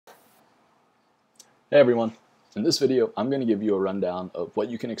Hey everyone, in this video I'm going to give you a rundown of what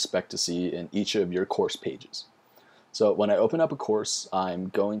you can expect to see in each of your course pages. So when I open up a course, I'm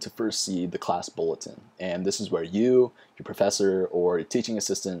going to first see the class bulletin, and this is where you, your professor, or your teaching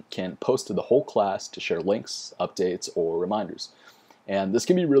assistant can post to the whole class to share links, updates, or reminders. And this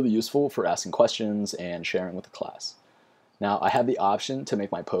can be really useful for asking questions and sharing with the class. Now I have the option to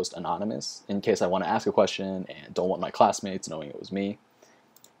make my post anonymous in case I want to ask a question and don't want my classmates knowing it was me.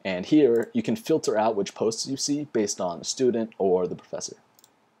 And here, you can filter out which posts you see based on the student or the professor.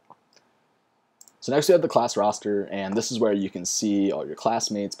 So next we have the class roster, and this is where you can see all your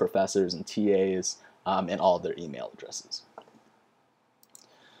classmates, professors, and TAs, and all of their email addresses.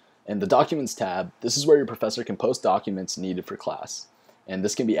 In the Documents tab, this is where your professor can post documents needed for class. And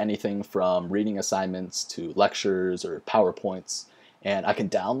this can be anything from reading assignments to lectures or PowerPoints. And I can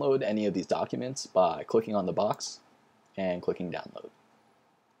download any of these documents by clicking on the box and clicking download.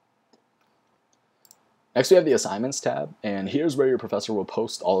 Next we have the Assignments tab, and here's where your professor will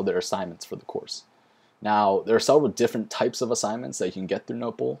post all of their assignments for the course. Now, there are several different types of assignments that you can get through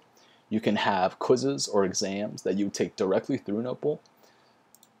Notebowl. You can have quizzes or exams that you take directly through Notebowl.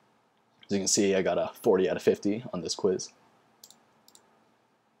 As you can see, I got a 40 out of 50 on this quiz.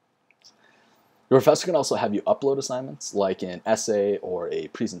 Your professor can also have you upload assignments like an essay or a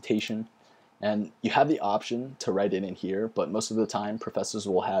presentation. And you have the option to write it in here, but most of the time professors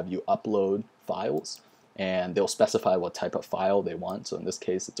will have you upload files, and they'll specify what type of file they want. So in this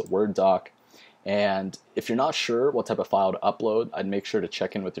case, it's a Word doc. And if you're not sure what type of file to upload, I'd make sure to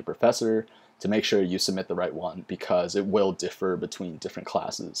check in with your professor to make sure you submit the right one, because it will differ between different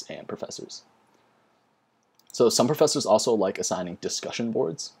classes and professors. So some professors also like assigning discussion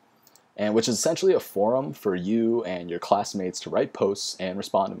boards, and which is essentially a forum for you and your classmates to write posts and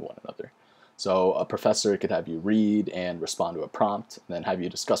respond to one another. So a professor could have you read and respond to a prompt, and then have you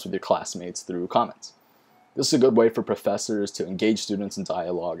discuss with your classmates through comments. This is a good way for professors to engage students in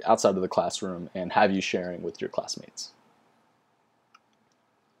dialogue outside of the classroom and have you sharing with your classmates.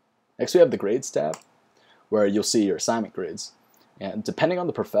 Next we have the Grades tab, where you'll see your assignment grades. And depending on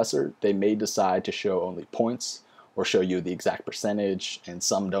the professor, they may decide to show only points or show you the exact percentage, and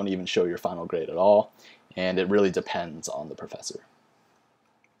some don't even show your final grade at all, and it really depends on the professor.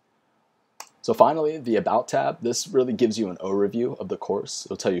 So finally, the About tab, this really gives you an overview of the course.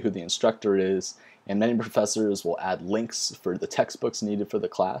 It'll tell you who the instructor is, and many professors will add links for the textbooks needed for the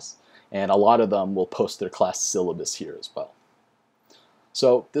class, and a lot of them will post their class syllabus here as well.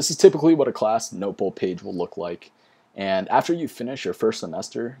 So this is typically what a class Notebowl page will look like, and after you finish your first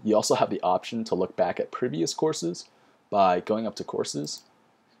semester, you also have the option to look back at previous courses by going up to Courses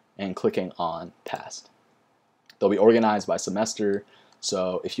and clicking on Past. They'll be organized by semester,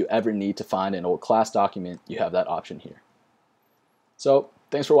 so if you ever need to find an old class document, you have that option here. So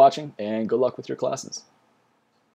thanks for watching, and good luck with your classes.